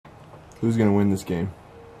Who's gonna win this game?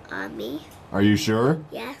 Me. Are you sure?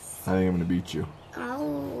 Yes. I think I'm gonna beat you.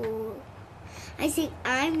 Oh. I think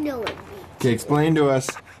I'm the one. Okay, explain to us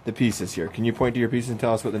the pieces here. Can you point to your pieces and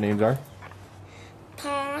tell us what the names are?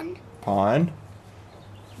 Pawn. Pawn.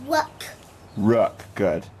 Rook. Rook.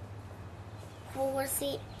 Good.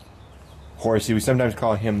 Horsey. Horsey. We sometimes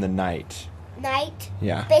call him the knight. Knight.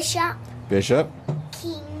 Yeah. Bishop. Bishop.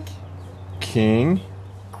 King. King.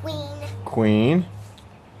 Queen. Queen.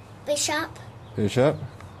 Bishop. Bishop.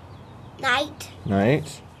 Knight.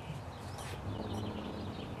 Knight.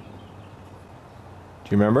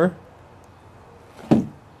 Do you remember?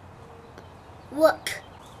 Rook.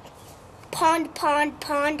 Pond, pond,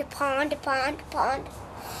 pond, pond, pond, pond,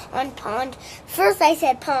 pond, pond. First I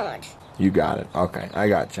said pond. You got it. Okay, I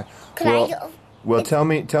gotcha. Could I go? Well, tell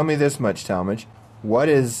me this much, Talmadge. What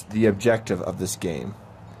is the objective of this game?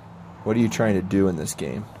 What are you trying to do in this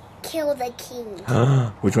game? Kill the king.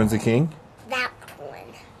 Which one's the king? That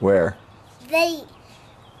one. Where? They.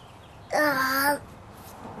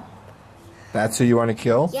 That's who you want to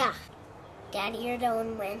kill? Yeah. Daddy, you're the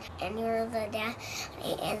one win, and you're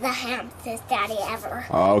the handsomest daddy ever.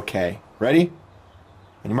 Okay. Ready?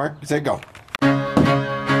 On your mark, set, go. Your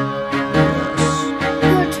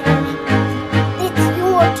turn. It's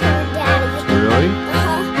your turn, Daddy. Really?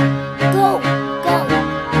 Go. Go.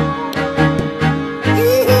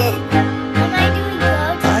 Am I doing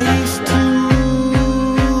good? I used to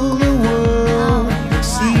rule the world,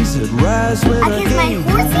 seas that rise when I Because my gave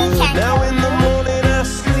horsey the can't now in the morning I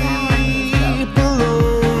sleep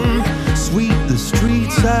alone. Sweep the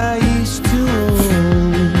streets I used to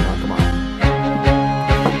own. Come on.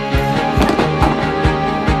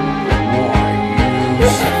 Is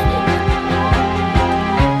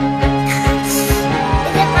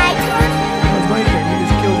it my turn? That's my turn. You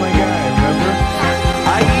just killed my guy, remember? I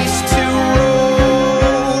used to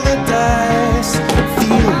roll the dice,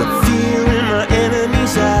 feel the fear in my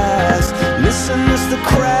enemy's eyes. Listen as the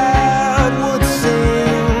crowd would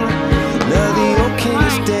sing. Now the old king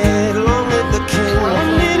is dead, long live the king.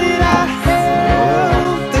 One minute I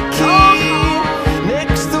held the key,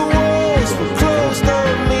 next the walls were closed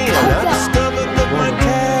on me, and I discovered that my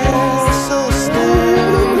castle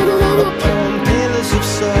stood upon pillars of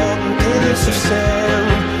salt and pillars of sand.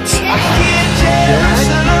 I hear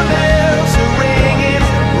Jerusalem bells are ringing,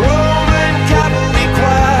 Roman cavalry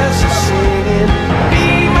choirs are singing. Be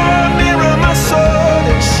my mirror, my sword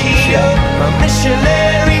and shield, my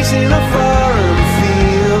missionaries in a foreign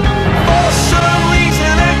field. For some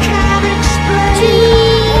reason I can't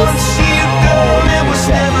explain, once you've gone there was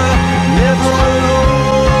never an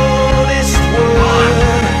honest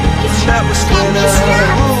word. That was when I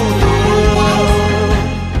ruled the world.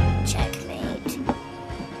 Checkmate.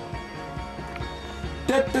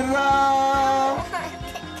 Da-da-da!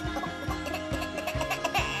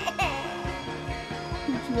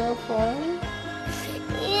 Did you have fun?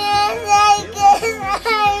 Yes, I guess I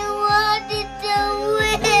wanted to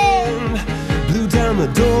win. Blew down the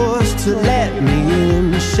doors to let me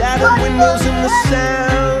in. Shattered windows in the sound